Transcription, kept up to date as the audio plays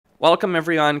Welcome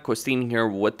everyone, Costin here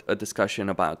with a discussion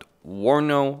about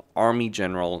WARNO Army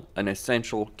General, an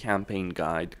essential campaign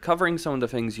guide covering some of the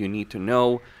things you need to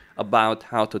know about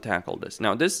how to tackle this.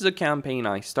 Now this is a campaign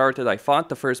I started. I fought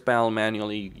the first battle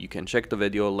manually. You can check the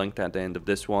video linked at the end of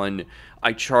this one.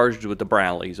 I charged with the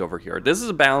Bradleys over here. This is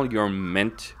a battle you're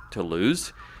meant to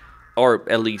lose, or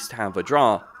at least have a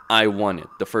draw. I won it,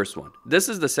 the first one. This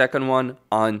is the second one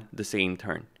on the same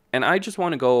turn. And I just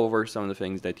want to go over some of the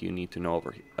things that you need to know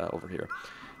over here.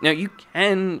 Now, you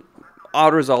can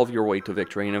auto-resolve your way to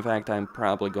victory, and in fact, I'm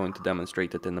probably going to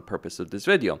demonstrate it in the purpose of this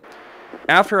video.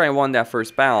 After I won that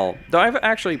first battle, though I've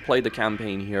actually played the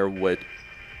campaign here with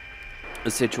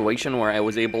a situation where I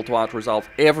was able to auto-resolve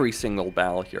every single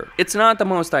battle here. It's not the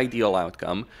most ideal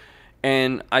outcome,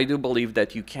 and I do believe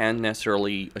that you can't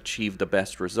necessarily achieve the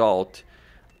best result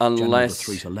unless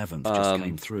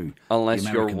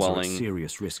unless you're willing.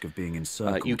 Serious risk of being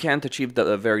encircled. You can't achieve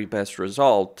the very best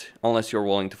result unless you're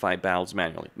willing to fight battles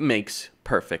manually. Makes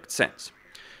perfect sense.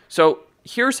 So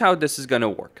here's how this is going to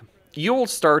work. You will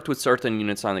start with certain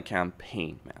units on the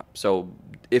campaign map. So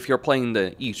if you're playing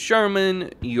the East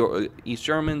Germans,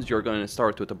 you're going to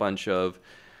start with a bunch of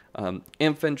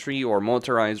infantry or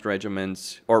motorized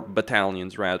regiments, or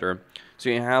battalions rather.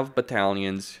 So you have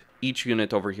battalions. Each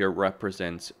unit over here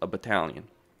represents a battalion.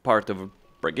 Part of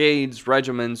brigades,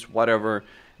 regiments, whatever.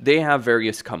 They have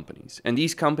various companies. And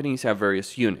these companies have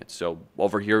various units. So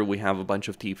over here we have a bunch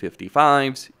of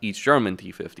T-55s, East German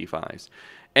T-55s.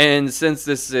 And since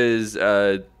this is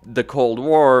the Cold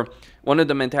War, one of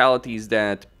the mentalities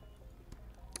that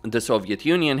the Soviet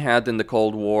Union had in the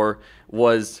Cold War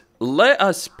was, let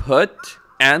us put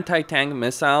anti-tank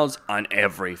missiles on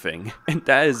everything. And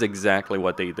that is exactly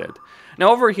what they did. Now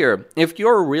over here, if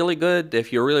you're really good,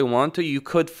 if you really want to, you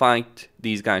could fight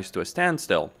these guys to a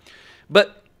standstill.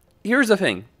 But here's the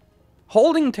thing.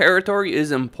 Holding territory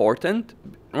is important.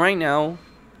 Right now,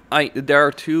 there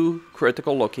are two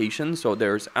critical locations. So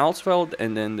there's Alsfeld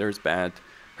and then there's Bad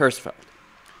Hersfeld.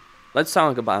 Let's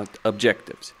talk about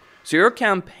objectives. So your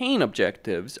campaign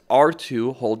objectives are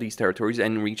to hold these territories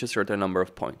and reach a certain number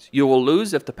of points. You will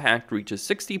lose if the pact reaches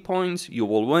 60 points. You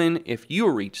will win if you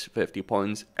reach 50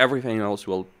 points. Everything else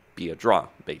will be a draw,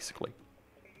 basically.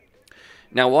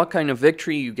 Now, what kind of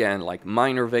victory you get, like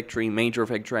minor victory, major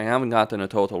victory, I haven't gotten a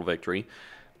total victory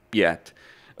yet.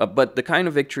 But the kind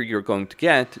of victory you're going to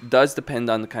get does depend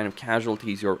on the kind of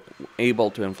casualties you're able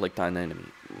to inflict on the enemy.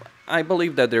 I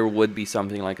believe that there would be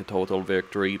something like a total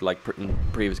victory, like in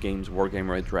previous games, Wargame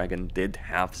Red Dragon did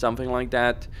have something like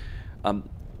that.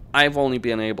 I've only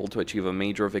been able to achieve a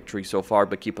major victory so far,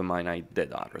 but keep in mind I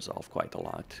did auto-resolve quite a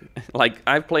lot. Like,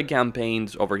 I've played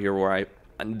campaigns over here where I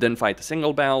didn't fight a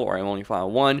single battle, or I only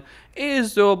fought one. It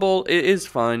is doable, it is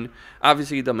fun.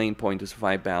 Obviously, the main point is to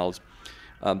fight battles.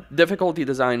 Difficulty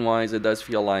design-wise, it does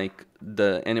feel like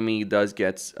the enemy does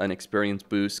get an experience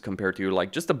boost compared to you,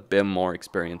 like just a bit more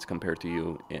experience compared to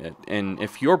you. And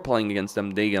if you're playing against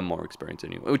them, they get more experience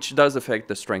than you, which does affect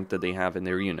the strength that they have in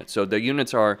their units. So the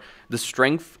units are, the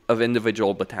strength of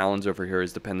individual battalions over here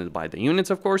is dependent by the units,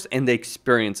 of course, and the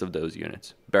experience of those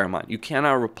units. Bear in mind, you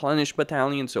cannot replenish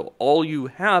battalions, so all you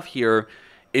have here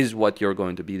is what you're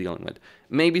going to be dealing with.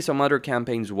 Maybe some other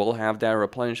campaigns will have that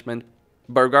replenishment,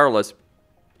 but regardless,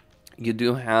 you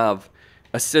do have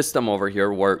a system over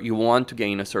here where you want to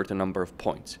gain a certain number of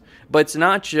points. But it's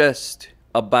not just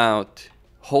about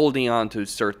holding on to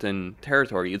certain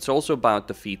territory. It's also about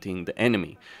defeating the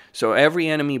enemy. So every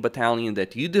enemy battalion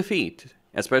that you defeat,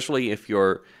 especially if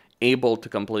you're able to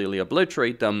completely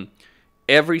obliterate them,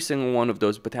 every single one of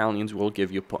those battalions will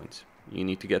give you points. You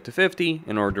need to get to 50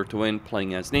 in order to win.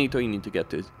 Playing as NATO, you need to get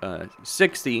to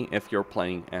 60 if you're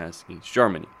playing as East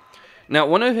Germany. Now,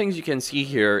 one of the things you can see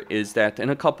here is that in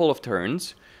a couple of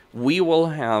turns, we will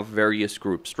have various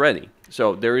groups ready.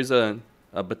 So there is a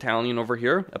battalion over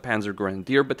here, a Panzer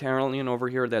Grenadier battalion over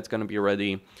here that's going to be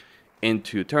ready in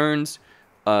 2 turns.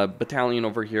 A battalion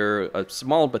over here, a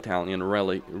small battalion,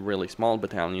 really small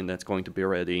battalion that's going to be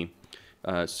ready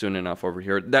soon enough over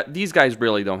here. These guys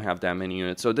really don't have that many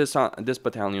units, so this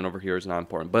battalion over here is not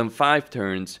important. But in 5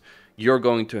 turns, you're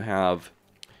going to have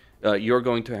a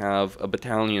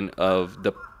battalion of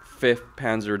the 5th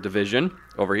Panzer Division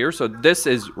over here. So this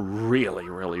is really,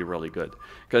 really, really good.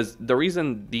 Because the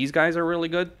reason these guys are really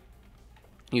good,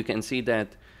 you can see that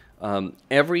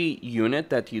every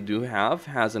unit that you do have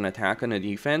has an attack and a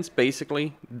defense.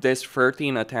 Basically, this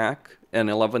 13 attack and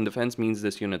 11 defense means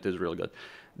this unit is really good.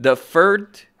 The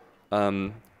 3rd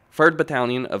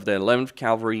Battalion of the 11th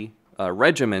Cavalry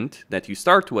Regiment that you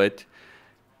start with,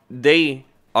 they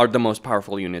are the most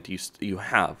powerful unit you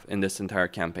have in this entire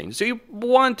campaign. So you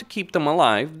want to keep them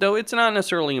alive, though it's not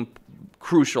necessarily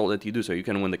crucial that you do so. You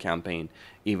can win the campaign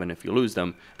even if you lose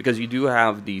them, because you do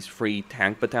have these free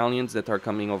tank battalions that are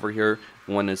coming over here.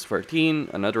 One is 13,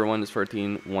 another one is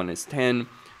 13, one is 10.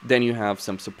 Then you have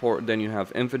some support, then you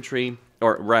have infantry,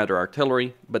 or rather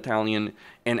artillery battalion,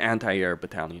 and anti-air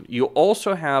battalion. You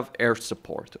also have air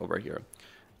support over here.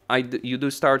 You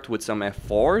do start with some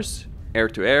F4s,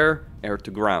 air-to-air,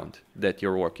 air-to-ground that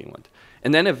you're working with.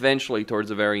 And then eventually, towards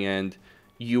the very end,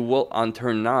 you will, on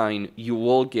turn 9, you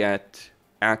will get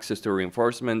access to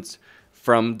reinforcements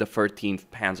from the 13th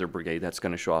Panzer Brigade that's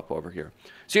going to show up over here.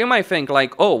 So you might think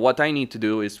like, oh, what I need to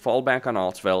do is fall back on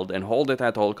Alsfeld and hold it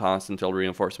at all costs until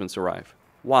reinforcements arrive.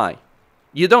 Why?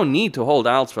 You don't need to hold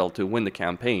Alsfeld to win the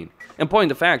campaign. In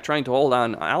point of fact, trying to hold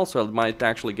on Alsfeld might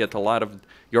actually get a lot of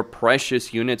your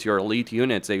precious units, your elite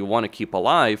units that you want to keep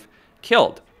alive,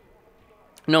 killed.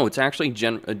 No, it's actually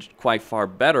quite far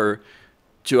better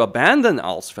to abandon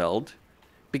Alsfeld,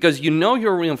 because you know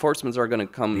your reinforcements are going to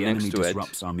come next to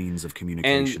it. Our means of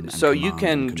communication and so you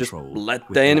can just let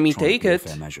the enemy take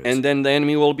it, and then the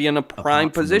enemy will be in a prime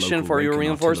position for your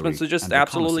reinforcements to just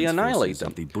absolutely annihilate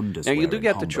them. Now you do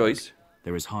get the choice.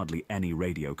 There is hardly any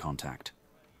radio contact.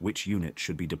 Which unit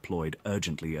should be deployed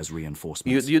urgently as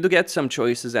reinforcements? You do get some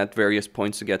choices at various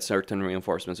points to get certain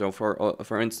reinforcements. So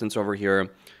for instance, over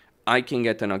here, I can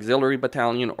get an auxiliary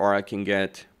battalion, or I can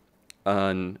get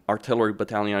an artillery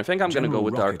battalion. I think I'm going to go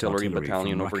with the artillery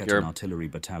battalion over here. And Artillery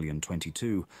Battalion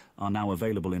 22 are now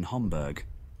available in Homburg.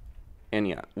 And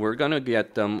yeah, we're going to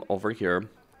get them over here.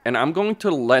 And I'm going to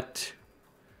let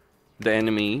the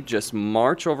enemy just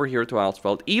march over here to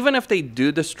Alsfeld. Even if they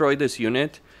do destroy this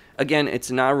unit, again,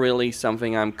 it's not really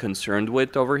something I'm concerned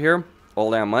with over here all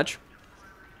that much,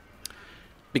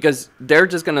 because they're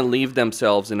just going to leave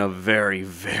themselves in a very,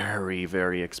 very,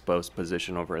 very exposed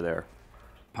position over there.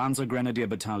 Panzer Grenadier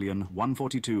Battalion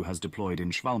 142 has deployed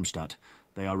in Schwalmstadt.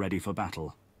 They are ready for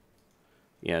battle.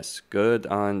 Yes, good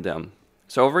on them.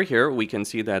 So over here, we can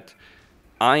see that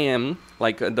I am,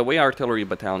 like the way artillery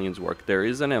battalions work, there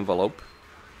is an envelope.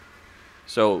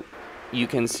 So you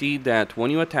can see that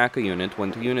when you attack a unit,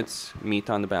 when two units meet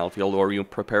on the battlefield, or you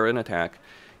prepare an attack,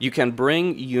 you can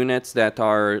bring units that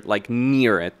are like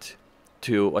near it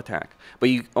to attack. But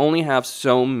you only have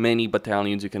so many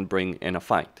battalions you can bring in a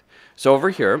fight. So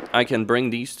over here, I can bring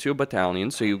these two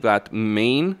battalions. So you've got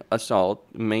main assault,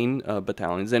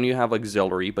 battalions. Then you have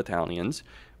auxiliary battalions,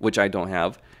 which I don't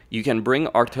have. You can bring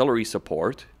artillery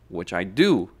support, which I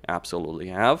do absolutely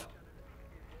have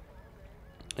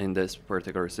in this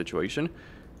particular situation.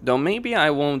 Though maybe I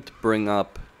won't bring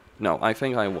up... No, I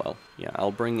think I will. Yeah,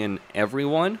 I'll bring in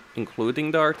everyone,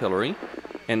 including the artillery.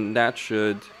 And that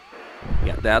should...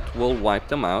 Yeah, that will wipe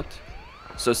them out.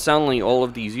 So suddenly all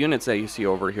of these units that you see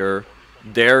over here,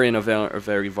 they're in a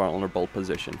very vulnerable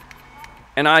position.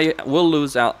 And I will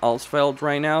lose Alsfeld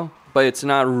right now, but it's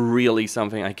not really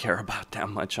something I care about that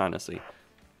much, honestly.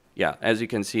 Yeah, as you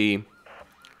can see,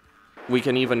 we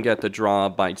can even get the draw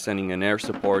by sending an air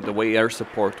support. The way air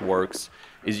support works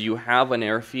is you have an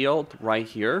airfield right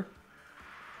here.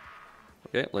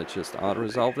 Okay, let's just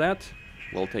auto-resolve that.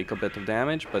 We'll take a bit of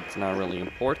damage, but it's not really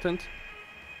important.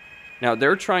 Now,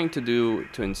 they're trying to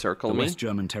encircle me. The West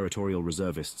German territorial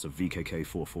reservists of VKK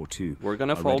 442 We're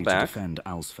gonna fall back. To defend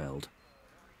Alsfeld.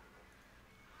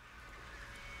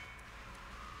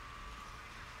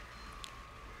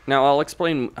 Now, I'll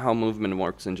explain how movement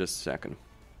works in just a second.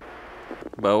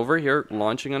 But over here,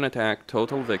 launching an attack,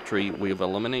 total victory. We've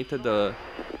eliminated the...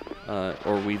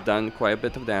 or we've done quite a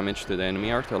bit of damage to the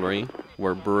enemy artillery.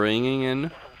 We're bringing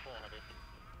in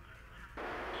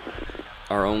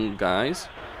our own guys.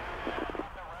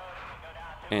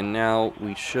 And now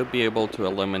we should be able to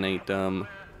eliminate them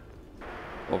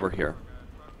over here.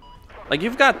 Like,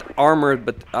 you've got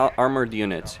armored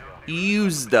units.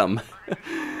 Use them.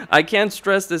 I can't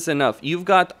stress this enough. You've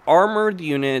got armored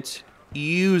units.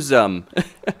 Use them.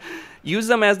 Use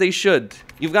them as they should.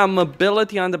 You've got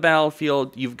mobility on the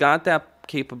battlefield. You've got that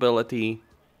capability.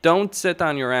 Don't sit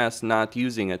on your ass not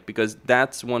using it, because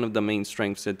that's one of the main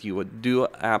strengths that you do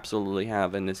absolutely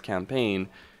have in this campaign.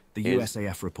 The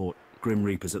USAF report. Grim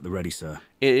Reapers at the ready, sir.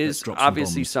 It is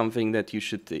obviously something that you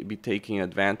should be taking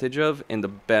advantage of in the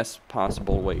best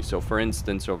possible way. So, for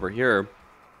instance, over here,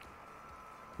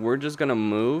 we're just going to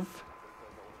move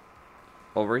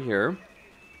over here.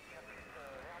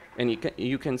 And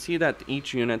you can see that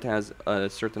each unit has a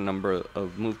certain number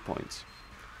of move points.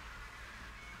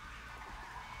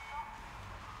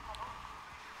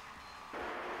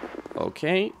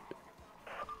 Okay.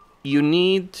 You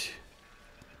need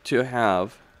to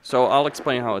have... So I'll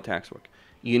explain how attacks work.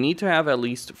 you need to have at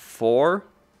least four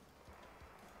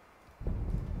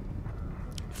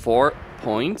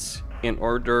points in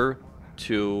order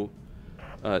to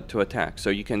attack. So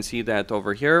you can see that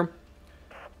over here.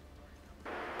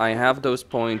 I have those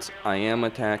points. I am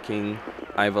attacking.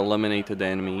 I've eliminated the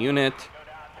enemy unit.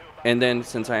 And then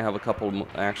since I have a couple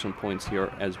action points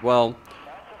here as well,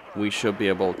 we should be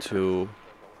able to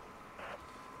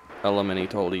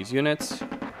eliminate all these units.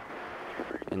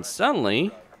 And suddenly,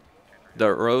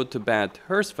 the road to Bad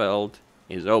Hersfeld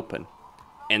is open.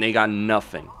 And they got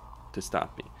nothing to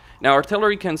stop me. Now,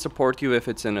 artillery can support you if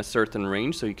it's in a certain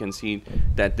range. So you can see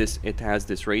that it has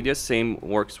this radius. Same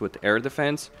works with air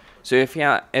defense. So if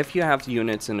you have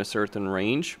units in a certain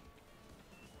range...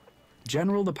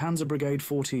 General, the Panzer Brigade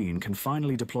 14 can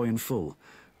finally deploy in full.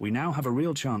 We now have a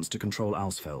real chance to control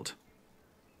Alsfeld.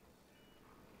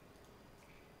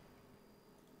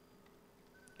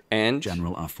 And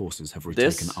General, our forces have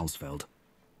retaken Alsfeld.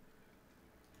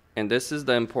 And this is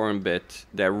the important bit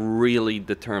that really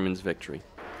determines victory.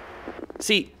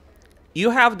 See,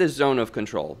 you have this zone of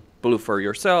control. Blue for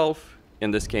yourself, in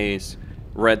this case,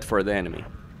 red for the enemy.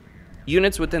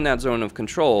 Units within that zone of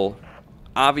control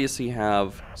obviously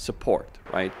have support,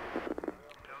 right?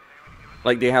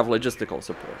 Like they have logistical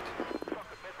support.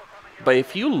 But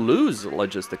if you lose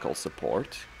logistical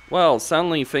support, well,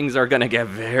 suddenly things are gonna get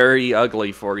very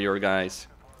ugly for your guys.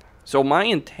 So my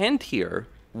intent here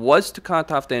was to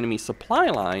cut off the enemy supply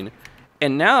line,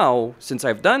 and now, since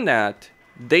I've done that,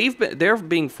 they're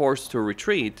being forced to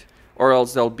retreat, or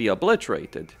else they'll be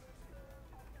obliterated.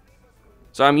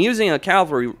 So I'm using a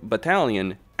cavalry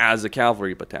battalion as a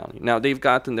cavalry battalion. Now, they've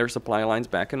gotten their supply lines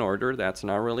back in order. That's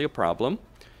not really a problem,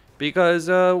 because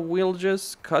we'll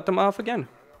just cut them off again.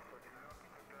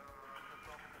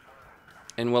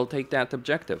 And we'll take that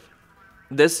objective.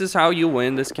 This is how you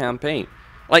win this campaign.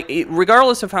 Like,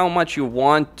 regardless of how much you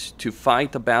want to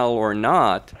fight a battle or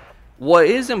not, what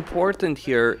is important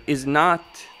here is not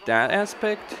that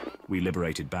aspect. We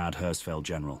liberated Bad Hersfeld,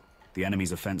 General. The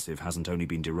enemy's offensive hasn't only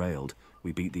been derailed,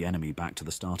 we beat the enemy back to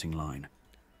the starting line.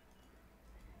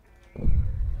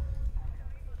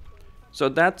 So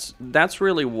that's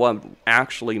really what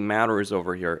actually matters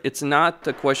over here. It's not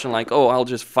a question like, oh, I'll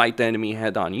just fight the enemy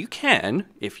head on. You can,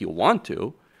 if you want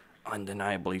to.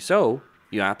 Undeniably so.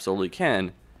 You absolutely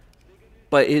can.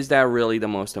 But is that really the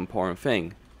most important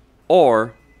thing?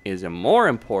 Or is it more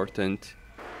important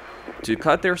to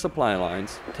cut their supply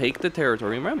lines, take the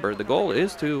territory? Remember, the goal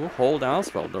is to hold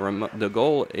Alsfeld. The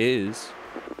goal is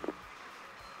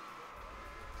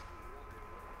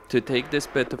to take this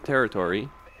bit of territory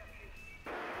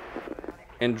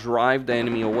and drive the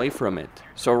enemy away from it.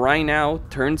 So right now,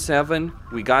 turn 7,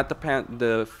 we got the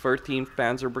 13th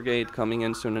Panzer Brigade coming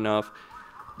in soon enough.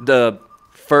 The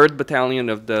 3rd Battalion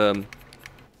of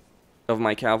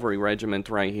my cavalry regiment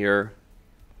right here.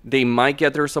 They might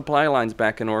get their supply lines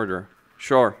back in order.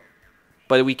 Sure.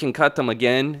 But we can cut them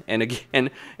again and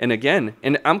again and again.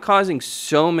 And I'm causing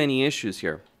so many issues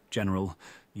here. General,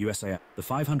 USA, the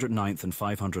 509th and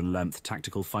 511th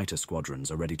Tactical Fighter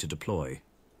Squadrons are ready to deploy.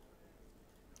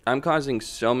 I'm causing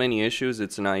so many issues,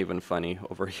 it's not even funny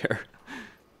over here.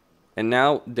 And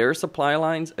now their supply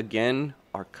lines, again,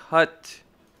 are cut.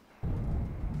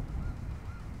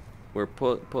 We're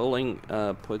pushing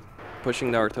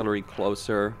the artillery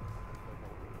closer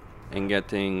and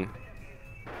getting...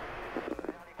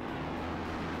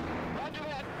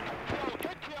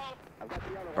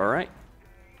 Alright.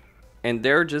 And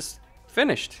they're just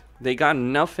finished. They got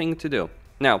nothing to do.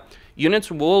 Now, units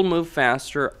will move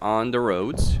faster on the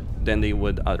roads than they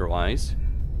would otherwise.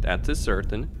 That is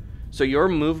certain. So your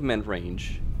movement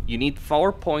range, you need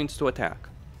 4 points to attack.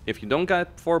 If you don't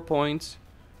get 4 points,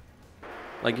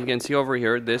 like you can see over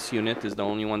here, this unit is the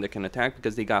only one that can attack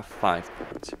because they got 5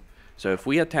 points. So if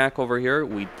we attack over here,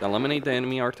 we eliminate the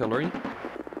enemy artillery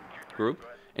group,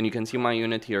 and you can see my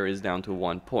unit here is down to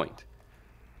 1 point.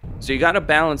 So you got to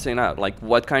balance it out. Like,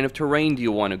 what kind of terrain do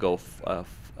you want to go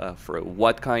through?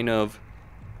 What kind of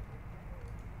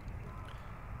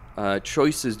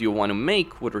choices do you want to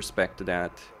make with respect to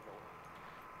that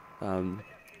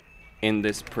in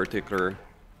this particular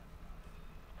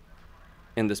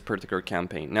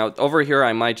campaign? Now, over here,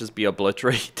 I might just be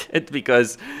obliterated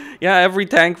because, yeah, every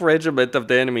tank regiment of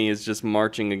the enemy is just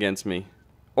marching against me.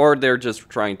 Or they're just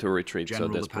trying to retreat so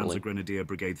desperately. General, the Panzer Grenadier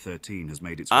Brigade 13 has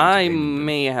made its way I to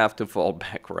may have to fall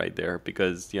back right there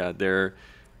because, yeah, they're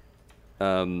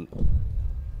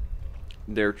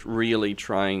really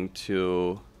trying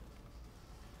to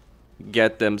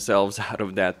get themselves out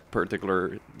of that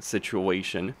particular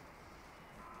situation.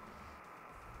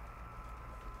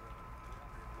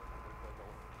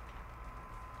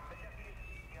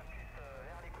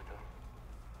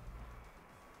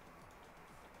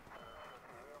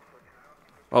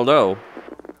 Although,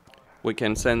 we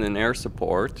can send an air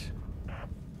support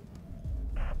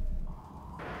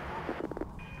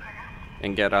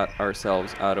and get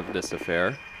ourselves out of this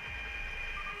affair.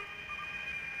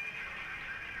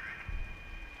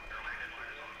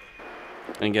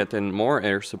 And get in more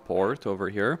air support over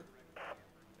here.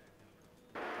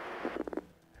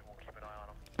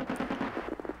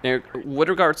 Now, with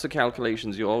regards to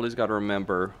calculations, you always got to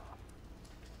remember.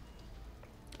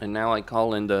 And now I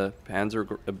call in the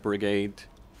Panzer Brigade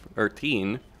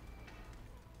 13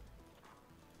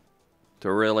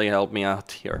 to really help me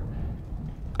out here.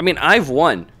 I mean, I've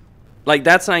won. Like,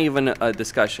 that's not even a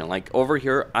discussion. Like, over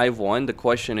here, I've won. The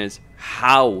question is,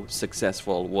 how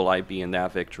successful will I be in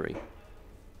that victory?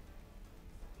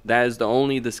 That is the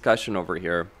only discussion over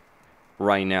here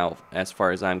right now, as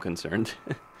far as I'm concerned.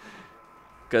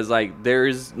 Because, like, there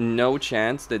is no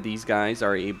chance that these guys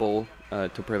are able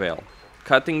to prevail.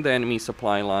 Cutting the enemy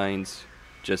supply lines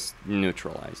just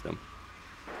neutralize them.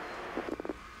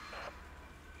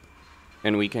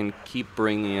 And we can keep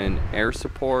bringing in air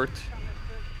support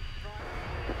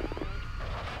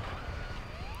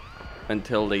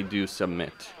until they do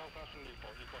submit.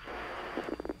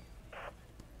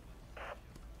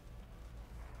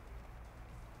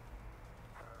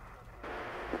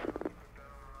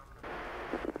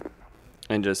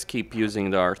 And just keep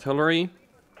using the artillery,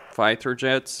 fighter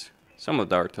jets, some of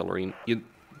the artillery.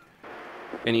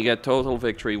 And you get total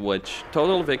victory, which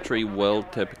total victory will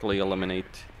typically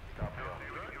eliminate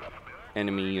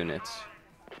enemy units.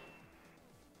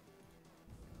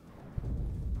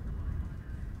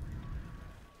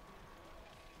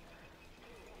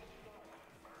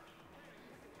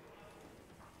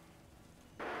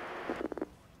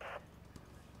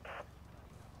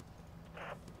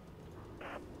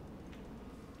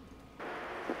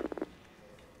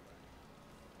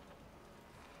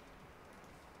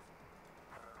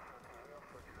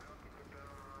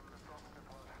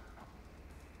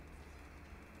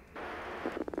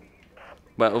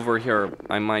 But over here,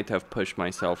 I might have pushed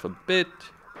myself a bit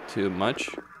too much.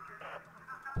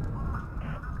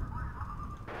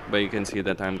 But you can see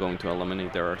that I'm going to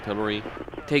eliminate their artillery,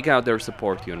 take out their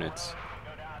support units,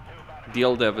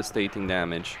 deal devastating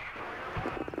damage.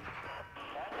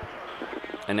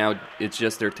 And now it's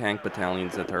just their tank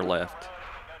battalions that are left.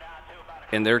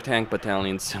 And their tank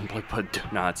battalions, simply put, do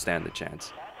not stand a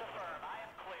chance.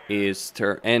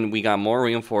 And we got more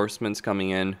reinforcements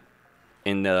coming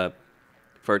in the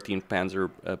 13th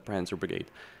Panzer Brigade.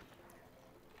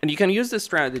 And you can use this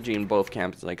strategy in both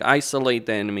camps, like isolate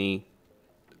the enemy,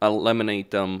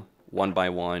 eliminate them one by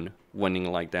one,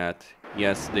 winning like that.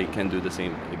 Yes, they can do the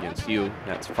same against you,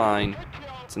 that's fine.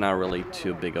 It's not really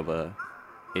too big of a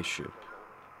issue.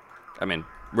 I mean,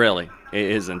 really, it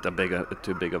isn't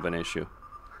too big of an issue.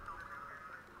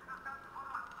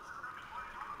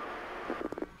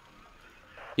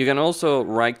 You can also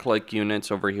right-click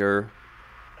units over here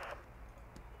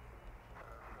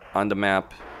on the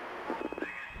map,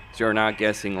 so you're not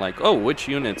guessing like, oh, which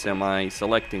units am I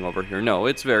selecting over here? No,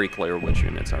 it's very clear which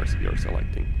units you're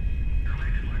selecting.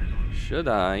 Should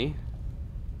I?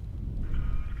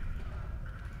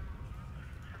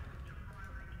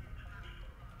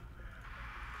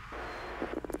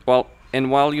 Well, and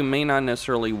while you may not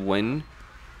necessarily win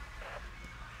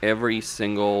every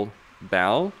single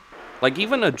battle, like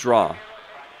even a draw,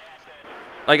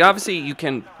 like, obviously, you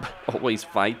can always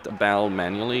fight a battle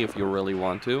manually if you really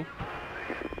want to.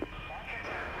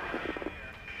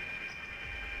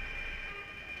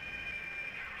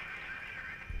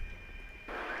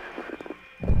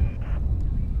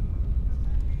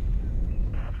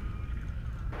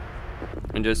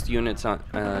 And just units on...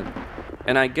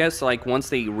 and I guess, like, once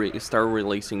they start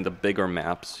releasing the bigger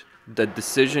maps, the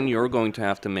decision you're going to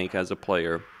have to make as a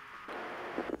player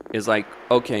is like,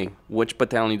 okay, which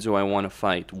battalions do I want to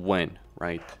fight when,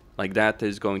 right? Like, that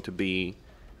is going to be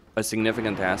a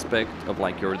significant aspect of,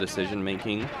 like, your decision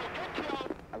making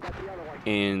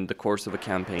in the course of a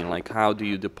campaign. Like, how do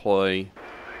you deploy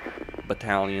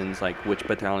battalions, like which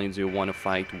battalions you want to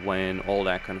fight when, all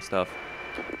that kind of stuff.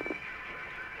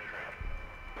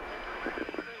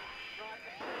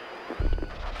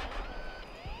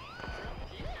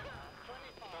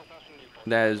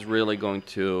 That is really going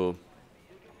to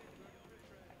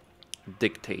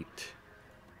dictate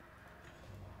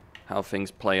how things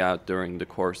play out during the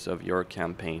course of your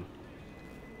campaign.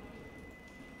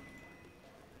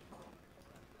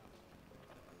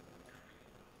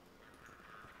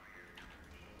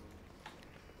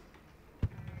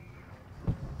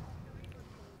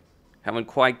 Haven't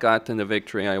quite gotten the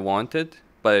victory I wanted,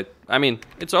 but I mean,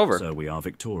 it's over. So we are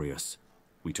victorious.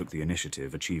 We took the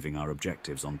initiative, achieving our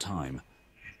objectives on time.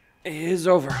 is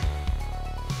over.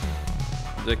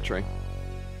 Victory.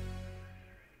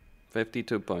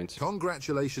 52 points.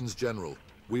 Congratulations, General.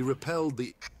 We repelled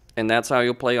the... And that's how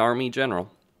you play Army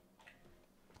General.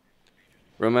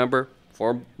 Remember,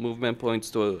 4 movement points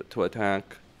to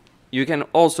attack. You can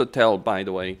also tell, by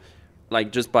the way,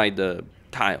 like just by the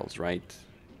tiles, right?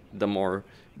 The more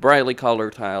brightly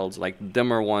colored tiles, like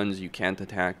dimmer ones, you can't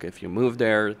attack if you move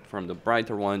there. From the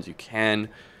brighter ones, you can.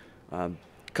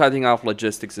 Cutting off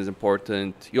logistics is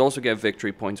important. You also get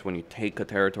victory points when you take a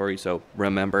territory, so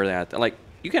remember that. Like,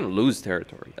 you can lose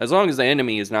territory. As long as the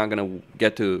enemy is not going to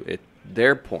get to it,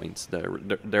 their points,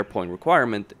 their point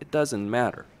requirement, it doesn't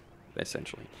matter,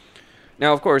 essentially.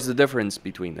 Now, of course, the difference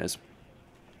between this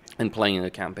and playing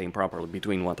a campaign properly,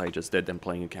 between what I just did and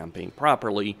playing a campaign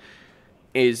properly,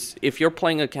 is if you're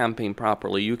playing a campaign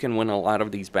properly, you can win a lot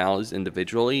of these battles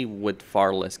individually with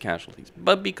far less casualties.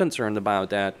 But be concerned about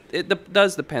that. It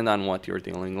does depend on what you're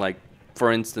dealing. Like,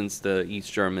 for instance, the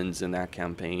East Germans in that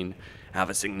campaign have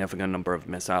a significant number of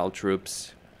missile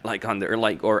troops, like on their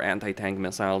or anti-tank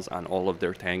missiles on all of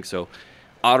their tanks. So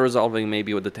auto-resolving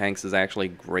maybe with the tanks is actually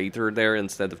greater there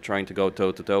instead of trying to go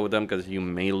toe-to-toe with them, because you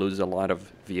may lose a lot of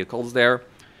vehicles there.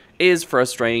 It is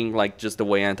frustrating, like just the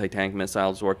way anti-tank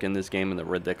missiles work in this game and the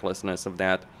ridiculousness of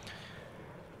that.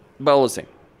 But we'll see.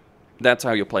 That's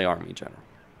how you play Army General.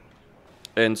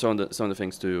 And some of the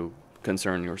things to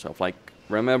concern yourself, like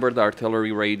remember the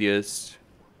artillery radius.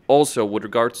 Also, with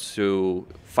regards to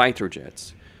fighter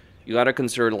jets, you gotta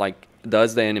consider, like,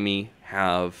 does the enemy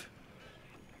have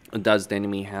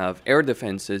air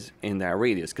defenses in that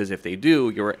radius? Because if they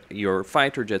do, your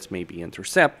fighter jets may be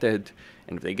intercepted,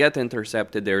 and if they get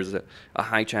intercepted, there's a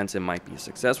high chance it might be a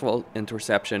successful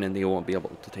interception, and they won't be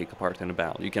able to take part in a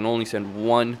battle. You can only send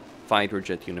 1 fighter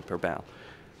jet unit per battle.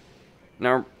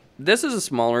 Now, this is a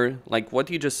smaller, like what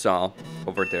you just saw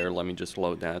over there. Let me just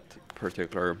load that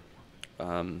particular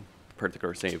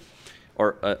save,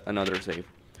 or another save.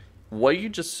 What you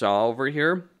just saw over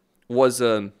here was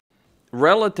a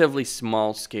relatively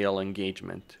small scale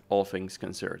engagement, all things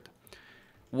considered.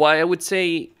 What I would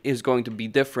say is going to be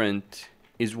different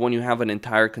is when you have an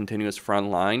entire continuous front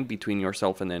line between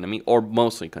yourself and the enemy, or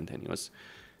mostly continuous.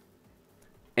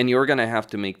 And you're going to have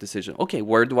to make decisions. Okay,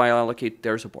 where do I allocate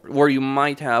their support? Where you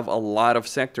might have a lot of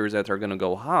sectors that are going to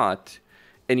go hot,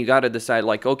 and you got to decide,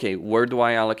 like, okay, where do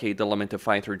I allocate the limited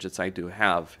fighter jets I do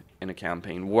have in a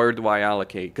campaign? Where do I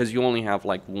allocate? Because you only have,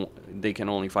 like, they can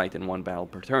only fight in 1 battle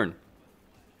per turn.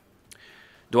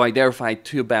 Do I dare fight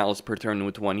 2 battles per turn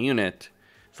with 1 unit,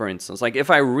 for instance? Like, if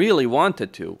I really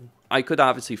wanted to, I could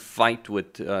obviously fight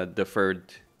with the 3rd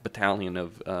Battalion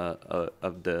of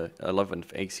the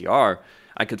 11th ACR.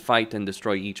 I could fight and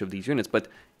destroy each of these units, but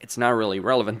it's not really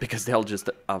relevant because they'll just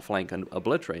outflank and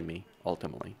obliterate me,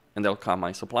 ultimately. And they'll cut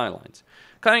my supply lines.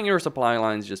 Cutting your supply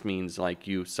lines just means, like,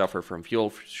 you suffer from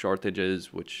fuel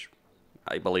shortages, which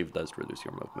I believe does reduce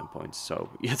your movement points. So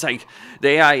it's like, the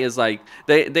AI is like,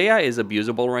 the AI is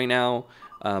abusable right now.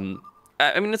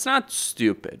 I mean, it's not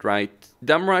stupid, right?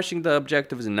 Them rushing the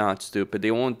objective is not stupid.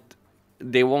 They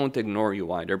won't ignore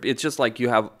you either. It's just like you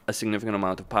have a significant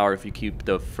amount of power if you keep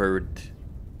the 3rd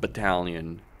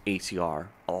Battalion ACR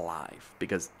alive,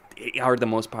 because they are the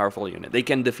most powerful unit. They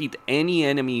can defeat any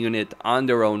enemy unit on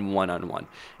their own one-on-one.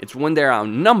 It's when they're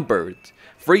outnumbered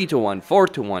 3-1,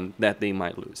 4-1 that they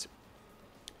might lose.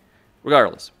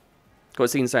 Regardless,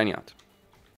 Costin signing out.